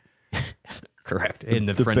annihilated. Correct. In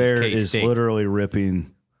the bear is K-State. literally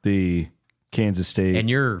ripping the Kansas State and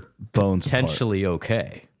you're bones potentially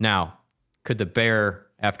okay. Now, could the bear,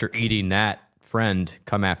 after eating that friend,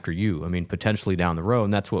 come after you? I mean, potentially down the road,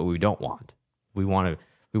 and that's what we don't want. We want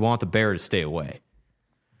the bear to stay away.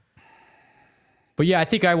 But yeah, I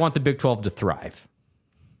think I want the Big 12 to thrive.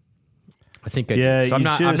 I think I do. So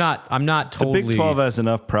I'm not totally. The Big 12 has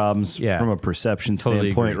enough problems from a perception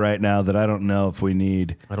standpoint right now that I don't know if we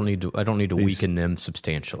need. I don't need to weaken them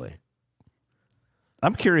substantially.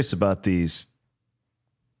 I'm curious about these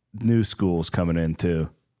new schools coming in too.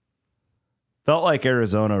 Felt like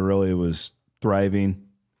Arizona really was thriving.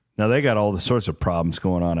 Now they got all the sorts of problems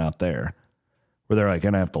going on out there, where they're like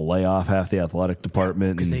going to have to lay off half the athletic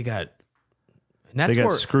department because they got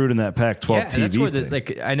screwed in that Pac-12 TV that's where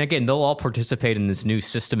thing. And again, they'll all participate in this new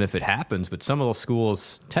system if it happens. But some of those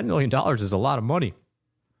schools, $10 million is a lot of money.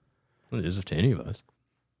 It is to any of us.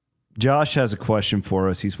 Josh has a question for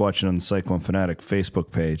us. He's watching on the Cyclone Fanatic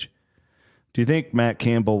Facebook page. Do you think Matt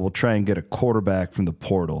Campbell will try and get a quarterback from the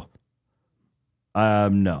portal?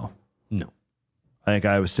 No. I think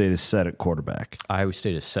Iowa State is set at quarterback. I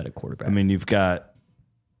mean, you've got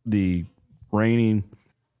the reigning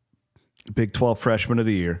Big 12 freshman of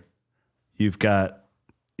the year. You've got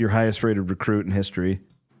your highest rated recruit in history.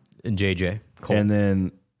 And JJ Cole. And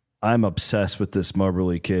then I'm obsessed with this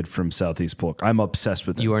Moberly kid from Southeast Polk. I'm obsessed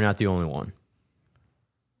with him. You are not the only one.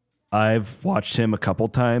 I've watched him a couple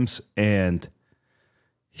times, and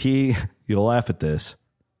you'll laugh at this,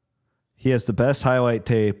 he has the best highlight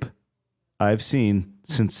tape I've seen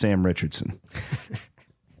since Sam Richardson.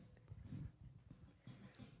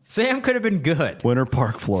 Sam could have been good. Winter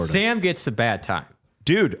Park, Florida. Sam gets a bad time.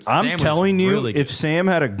 Dude, I'm telling you, really if Sam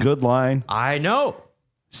had a good line, I know.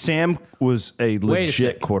 Sam was a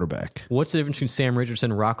legit quarterback. What's the difference between Sam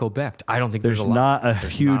Richardson and Rocco Becht? I don't think there's not a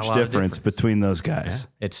huge difference between those guys.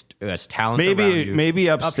 Yeah. It's talent. Maybe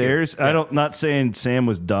upstairs. Not saying Sam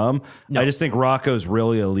was dumb. No. I just think Rocco's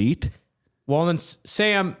really elite. Well, then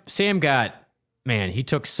Sam he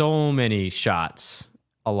took so many shots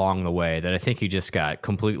along the way that I think he just got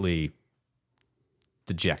completely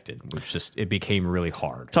dejected, it became really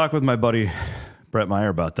hard. Talk with my buddy Brett Meyer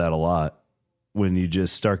about that a lot. When you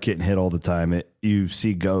just start getting hit all the time, you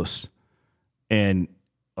see ghosts, and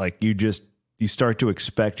like you start to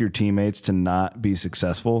expect your teammates to not be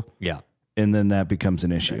successful. Yeah, and then that becomes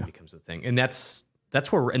an issue. That becomes a thing, and that's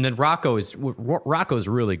where. And then Rocco's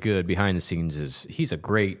really good behind the scenes. He's a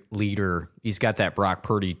great leader. He's got that Brock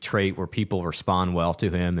Purdy trait where people respond well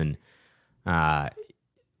to him, and I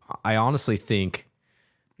honestly think,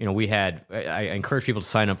 I encourage people to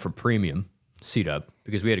sign up for premium seat up,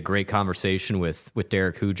 because we had a great conversation with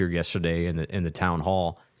Derek Hooger yesterday in the town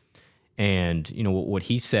hall. And, what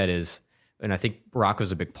he said is, and I think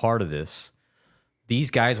Rocco's a big part of this,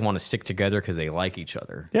 these guys want to stick together because they like each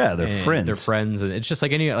other. Yeah, they're friends. They're friends. And it's just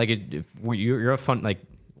like if you're a fun, like,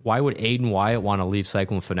 why would Aiden Wyatt want to leave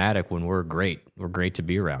Cyclone Fanatic when we're great? We're great to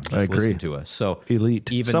be around. Just listen to us. So elite.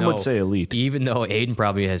 Some would say elite. Even though Aiden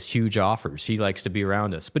probably has huge offers, he likes to be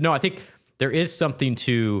around us. But no, I think there is something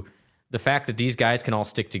to the fact that these guys can all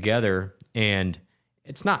stick together, and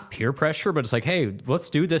it's not peer pressure, but it's like, hey, let's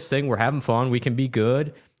do this thing. We're having fun. We can be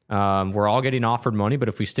good. We're all getting offered money, but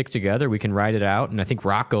if we stick together, we can ride it out. And I think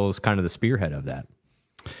Rocco's kind of the spearhead of that.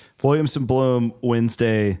 Williamson Blum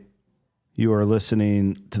Wednesday. You are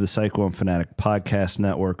listening to the Cyclone Fanatic Podcast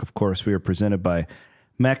Network. Of course, we are presented by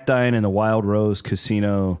Mac Dine and the Wild Rose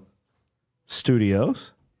Casino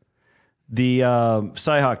Studios. The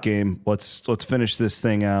Cyhawk game, let's finish this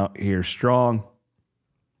thing out here strong.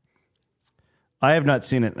 I have not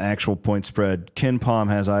seen an actual point spread. Ken Palm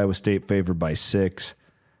has Iowa State favored by 6.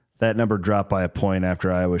 That number dropped by a point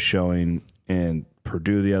after Iowa showing in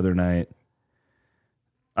Purdue the other night.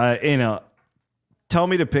 Tell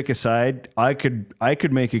me to pick a side. I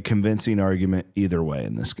could make a convincing argument either way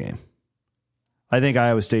in this game. I think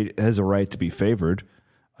Iowa State has a right to be favored.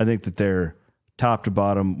 I think that they're top to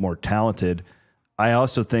bottom more talented. I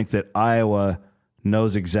also think that Iowa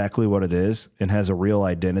knows exactly what it is and has a real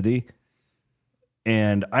identity.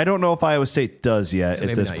 And I don't know if Iowa State does yet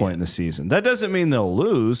at this point in the season. That doesn't mean they'll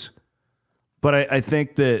lose, but I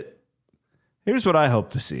think that here's what I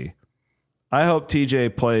hope to see. I hope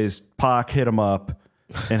TJ plays Pac, hit him up,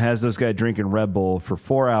 and has those guys drinking Red Bull for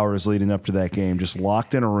 4 hours leading up to that game, just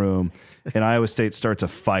locked in a room, and Iowa State starts a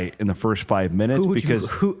fight in the first 5 minutes.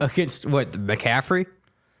 Who against what? McCaffrey?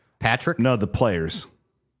 Patrick? No, the players.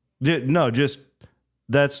 No, just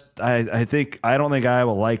that's. I don't think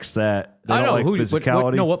Iowa likes that. They I know don't like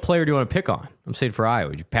physicality. What player do you want to pick on? I'm saying for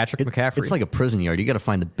Iowa, Patrick McCaffrey. It's like a prison yard. You got to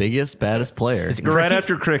find the biggest, baddest player. Go right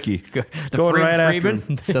after Cricky. Going right after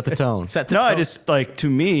him. Set the tone. I just to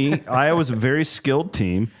me, Iowa's a very skilled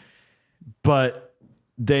team, but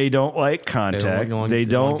they don't like contact. They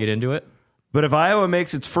don't get into it. But if Iowa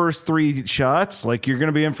makes its first 3 shots, you're going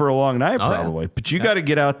to be in for a long night probably. Yeah. But you got to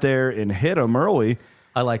get out there and hit them early.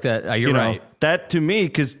 I like that. You're right. That to me,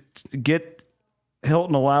 because get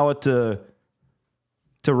Hilton allow it to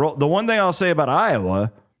roll. The one thing I'll say about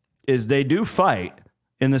Iowa is they do fight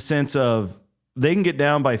in the sense of they can get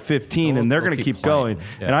down by 15 and they're going to keep going.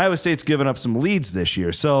 Yeah. And Iowa State's given up some leads this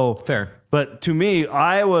year. So fair. But to me,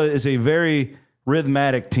 Iowa is a very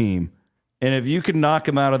rhythmic team. And if you can knock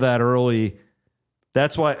them out of that early,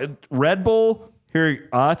 that's why Red Bull,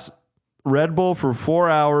 Red Bull for 4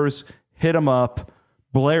 hours, hit them up,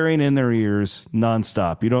 blaring in their ears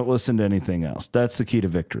nonstop. You don't listen to anything else. That's the key to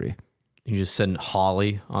victory. You just send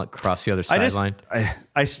Holly across the other sideline.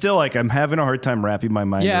 I still I'm having a hard time wrapping my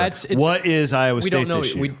mind. Yeah, it's what is Iowa State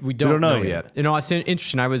this year? We don't know yet. It's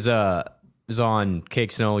interesting. I was on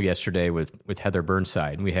Cake Snow yesterday with Heather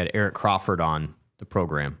Burnside, and we had Eric Crawford on the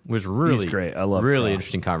program. It was really He's great. I love really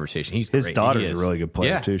interesting conversation. His great. Daughter's a really good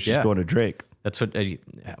player too. She's going to Drake. That's what.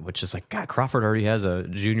 Which is God. Crawford already has a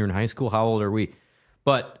junior in high school. How old are we?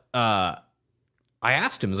 But I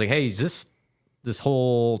asked him, I was like, hey, is this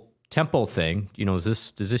whole tempo thing,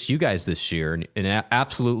 is this you guys this year? And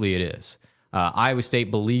absolutely it is. Iowa State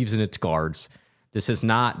believes in its guards. This is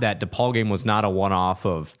not that DePaul game was not a one-off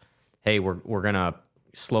of, hey, we're going to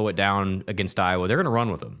slow it down against Iowa. They're going to run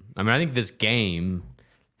with them. I mean, I think this game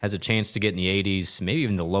has a chance to get in the 80s, maybe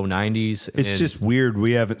even the low 90s. It's just weird.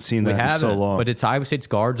 We haven't seen that in so long. But it's Iowa State's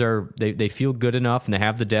guards they feel good enough and they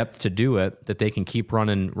have the depth to do it that they can keep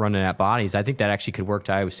running at bodies. I think that actually could work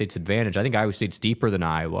to Iowa State's advantage. I think Iowa State's deeper than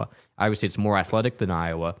Iowa. Iowa State's more athletic than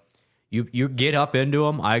Iowa. You get up into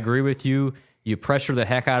them. I agree with you. You pressure the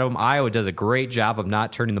heck out of them. Iowa does a great job of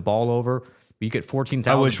not turning the ball over. You get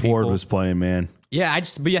 14,000 I wish Ward was playing, man. Yeah, I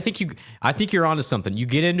think you're onto something. You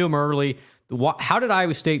get into them early. How did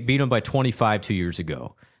Iowa State beat them by 25 2 years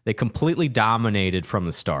ago? They completely dominated from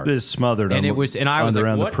the start. They smothered them. And I was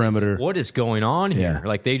around like, the perimeter. What is going on here?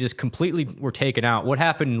 Yeah. They just completely were taken out. What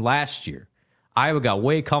happened last year? Iowa got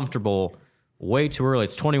way comfortable way too early.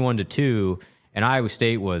 It's 21-2, and Iowa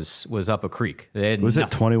State was up a creek. Was it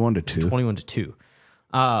 21-2?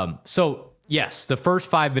 21-2. So yes, the first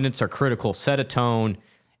 5 minutes are critical. Set a tone.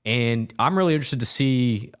 And I'm really interested to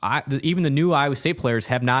see, even the new Iowa State players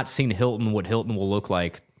have not seen what Hilton will look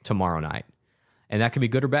like tomorrow night. And that can be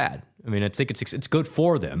good or bad. I mean, I think it's good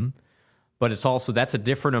for them, but it's also, that's a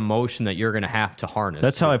different emotion that you're going to have to harness.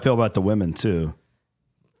 That's how I feel about the women, too.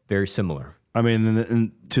 Very similar. I mean,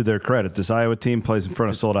 and to their credit, this Iowa team plays in front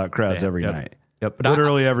of sold-out crowds every night. Yep. But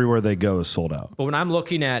literally everywhere they go is sold out. But when I'm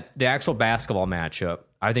looking at the actual basketball matchup,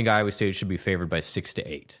 I think Iowa State should be favored by 6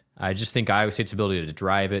 to 8. I just think Iowa State's ability to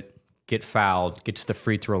drive it, get fouled, get to the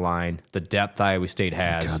free throw line, the depth Iowa State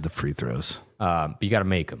has. God, the free throws. But you got to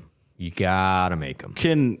make them. You got to make them.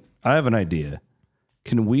 I have an idea.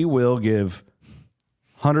 Can we give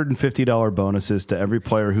 $150 bonuses to every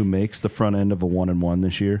player who makes the front end of a 1-and-1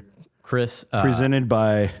 this year? Chris. Presented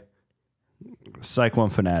by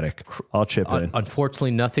Cyclone Fanatic. I'll chip in.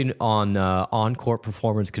 Unfortunately, nothing on-court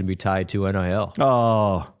performance can be tied to NIL.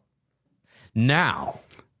 Oh. Now.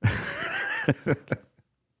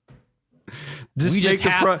 Just make the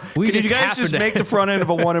front. Can you guys just make the front end of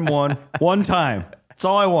a 1-and-1 one time? That's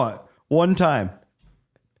all I want. One time.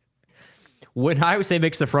 When Iowa State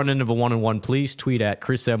makes the front end of a 1-and-1, please tweet at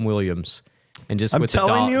Chris M. Williams and just I'm with the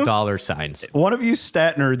telling you, dollar signs. One of you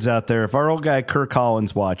stat nerds out there, if our old guy Kirk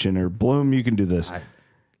Collins watching, or Bloom, you can do this.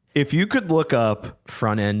 If you could look up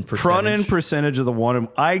Front end percentage of the one,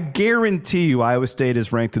 I guarantee you Iowa State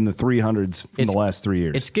is ranked in the 300s from the last 3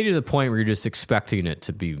 years. It's getting to the point where you're just expecting it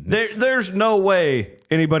to be missed. There's no way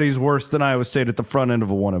anybody's worse than Iowa State at the front end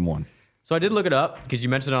of a 1-1. So I did look it up because you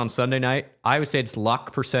mentioned it on Sunday night. Iowa State's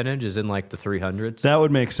luck percentage is in like the 300s. That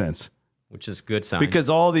would make sense. Which is a good sign. Because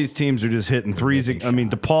all these teams are just hitting threes. I mean,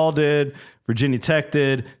 DePaul did, Virginia Tech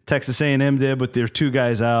did, Texas A&M did with their 2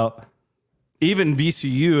 guys out. Even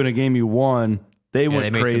VCU in a game you won, they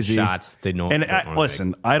went made crazy. Some shots they know. And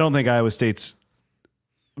listen, I don't think Iowa State's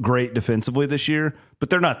great defensively this year,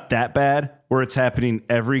 but they're not that bad where it's happening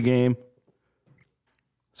every game.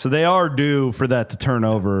 So they are due for that to turn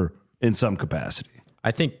over in some capacity.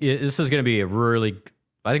 I think this is going to be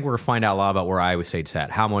I think we're going to find out a lot about where Iowa State's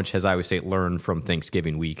at. How much has Iowa State learned from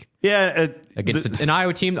Thanksgiving week? Yeah. Against an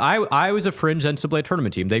Iowa team. Iowa's a fringe NCAA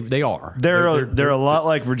tournament team. They are. They're a lot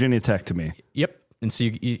like Virginia Tech to me. Yep. And so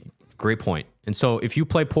great point. And so if you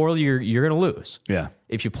play poorly, you're going to lose. Yeah.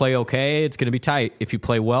 If you play okay, it's going to be tight. If you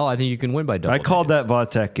play well, I think you can win by double. I called that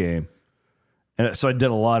Vatech game, and so I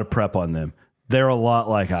did a lot of prep on them. They're a lot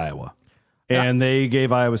like Iowa, and they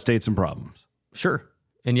gave Iowa State some problems. Sure.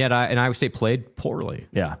 And yet, Iowa State played poorly.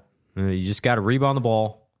 Yeah. You just got to rebound the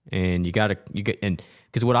ball, and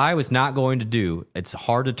because what Iowa's not going to do, it's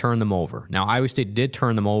hard to turn them over. Now, Iowa State did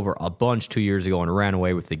turn them over a bunch 2 years ago and ran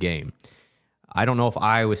away with the game. I don't know if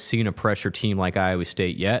Iowa's seen a pressure team like Iowa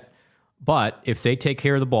State yet, but if they take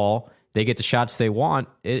care of the ball, they get the shots they want,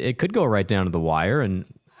 it could go right down to the wire, and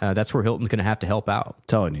that's where Hilton's going to have to help out. I'm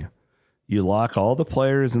telling you. You lock all the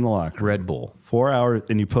players in the locker room. Red Bull. 4 hours,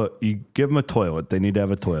 and you give them a toilet. They need to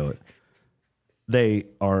have a toilet. They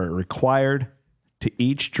are required to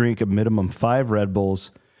each drink a minimum 5 Red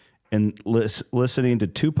Bulls and listening to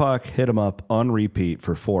Tupac Hit 'Em Up on repeat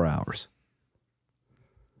for 4 hours.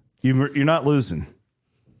 You're not losing.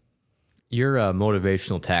 Your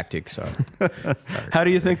motivational tactics are. How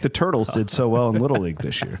do you think the Turtles did so well in Little League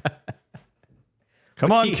this year?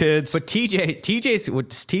 Come on, kids. But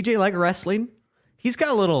does TJ like wrestling? He's got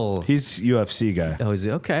a little. He's UFC guy. Oh, is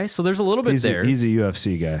he? Okay. So there's a little bit there. He's a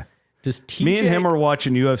UFC guy. Does TJ, me and him were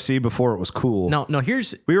watching UFC before it was cool. No.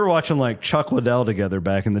 We were watching like Chuck Liddell together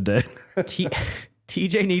back in the day.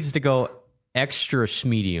 TJ needs to go extra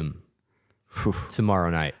medium tomorrow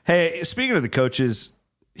night. Hey, speaking of the coaches,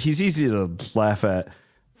 he's easy to laugh at.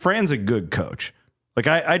 Fran's a good coach. Like,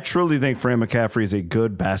 I truly think Fran McCaffrey is a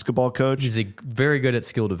good basketball coach. He's very good at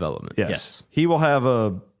skill development. Yes. He will have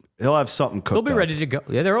he'll have something cooked They'll be up. ready to go.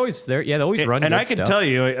 Yeah, they're always there. Yeah, they always run. And I can tell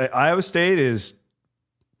you, Iowa State is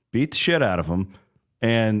beat the shit out of them,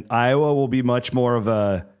 and Iowa will be much more of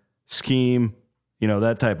a scheme,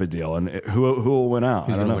 that type of deal. And who will win out?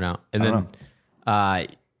 Who's going to win out? And then, I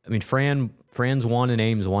mean, Fran's won and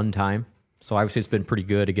Ames one time, so Iowa State's been pretty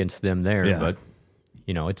good against them there. Yeah. But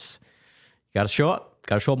it's got to show up.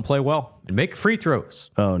 Got to show up and play well and make free throws.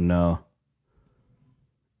 Oh, no.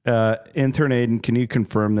 Intern Aiden, can you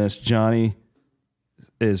confirm this? Johnny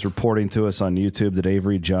is reporting to us on YouTube that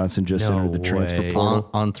Avery Johnson just entered the transfer portal.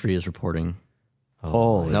 On 3 is reporting.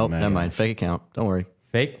 Holy Nope, man. never mind. Fake account. Don't worry.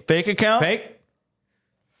 Fake account?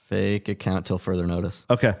 Fake account till further notice.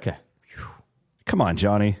 Okay. Come on,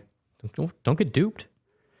 Johnny. Don't get duped.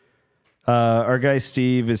 Our guy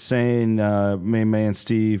Steve is saying, main man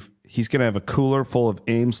Steve, he's going to have a cooler full of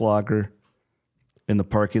Ames lager in the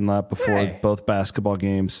parking lot before both basketball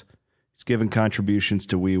games. He's giving contributions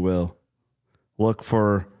to We Will. Look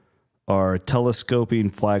for our telescoping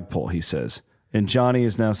flagpole, he says. And Johnny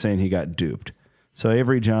is now saying he got duped. So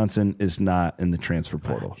Avery Johnson is not in the transfer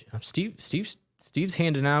portal. Steve's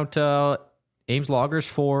handing out Ames loggers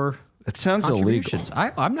for That sounds illegal.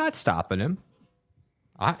 I'm not stopping him.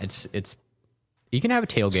 It's he can have a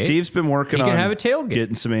tailgate. Steve's been working on have a tailgate.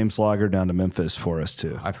 Getting some Ames lager down to Memphis for us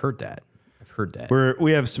too. I've heard that.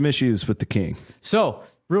 We have some issues with the King. So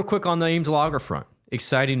real quick on the Ames lager front,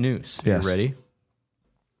 exciting news. Yes. You ready?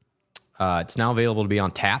 It's now available to be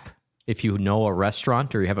on tap. If you know a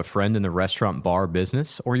restaurant or you have a friend in the restaurant bar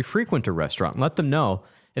business or you frequent a restaurant, let them know.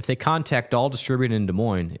 If they contact All Distributing in Des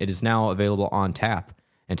Moines, it is now available on tap.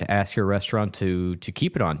 And to ask your restaurant to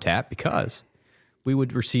keep it on tap because we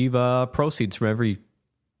would receive proceeds from every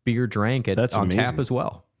beer drank on tap as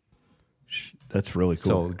well. That's really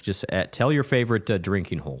cool. So just tell your favorite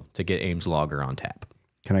drinking hole to get Ames Lager on tap.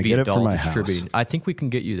 Can I get it for my house? I think we can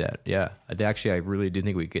get you that. Yeah. I really do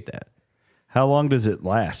think we could get that. How long does it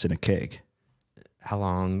last in a keg? How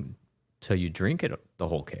long till you drink it, the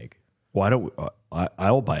whole keg? Why don't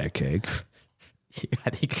I'll buy a keg. I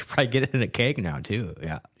think you could probably get it in a keg now too.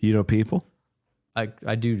 Yeah, You know people?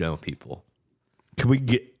 I do know people. Could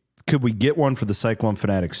we get one for the Cyclone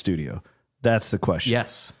Fanatic studio? That's the question.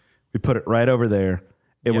 Yes, We put it right over there,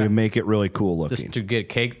 and we Yeah. make it really cool looking. just to get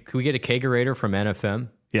keg. Could we get a kegerator from NFM?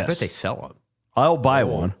 Yes. I bet they sell them. I'll buy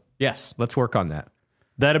one. Yes, let's work on that.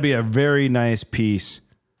 That'd be a very nice piece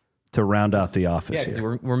to round out the office Yeah, 'cause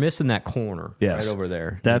here. we're missing that corner Yes. right over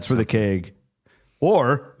there. That's where the keg.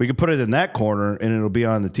 Or we could put it in that corner, and it'll be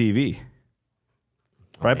on the TV.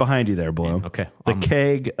 Right behind you there, Bloom. Okay. The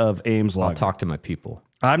keg of Ames I'll Lager. talk to my people.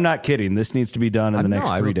 I'm not kidding. This needs to be done in the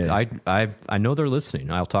next 3 days. I know they're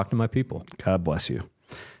listening. I'll talk to my people. God bless you.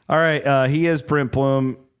 All right. He is Brent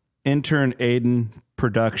Bloom, intern Aiden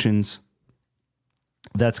Productions.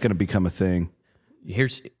 That's going to become a thing.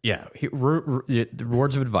 The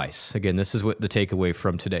words of advice. Again, this is what the takeaway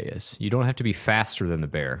from today is. You don't have to be faster than the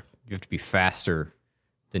bear. You have to be faster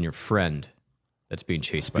than your friend that's being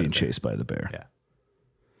chased by the bear. Chased by the bear. Yeah.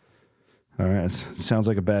 All right. Sounds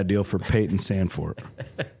like a bad deal for Peyton Sanford.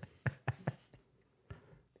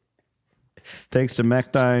 Thanks to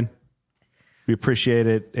Mechdine. We appreciate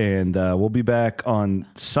it. And we'll be back on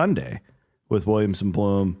Sunday with Williams and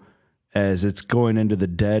Bloom as it's going into the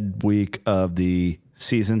dead week of the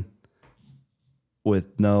season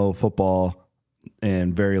with no football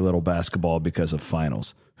and very little basketball because of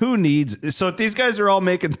finals. Who needs... So if these guys are all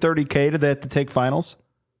making $30K, do they have to take finals?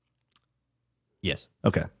 Yes.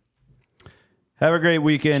 Okay. Have a great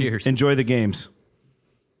weekend. Cheers. Enjoy the games.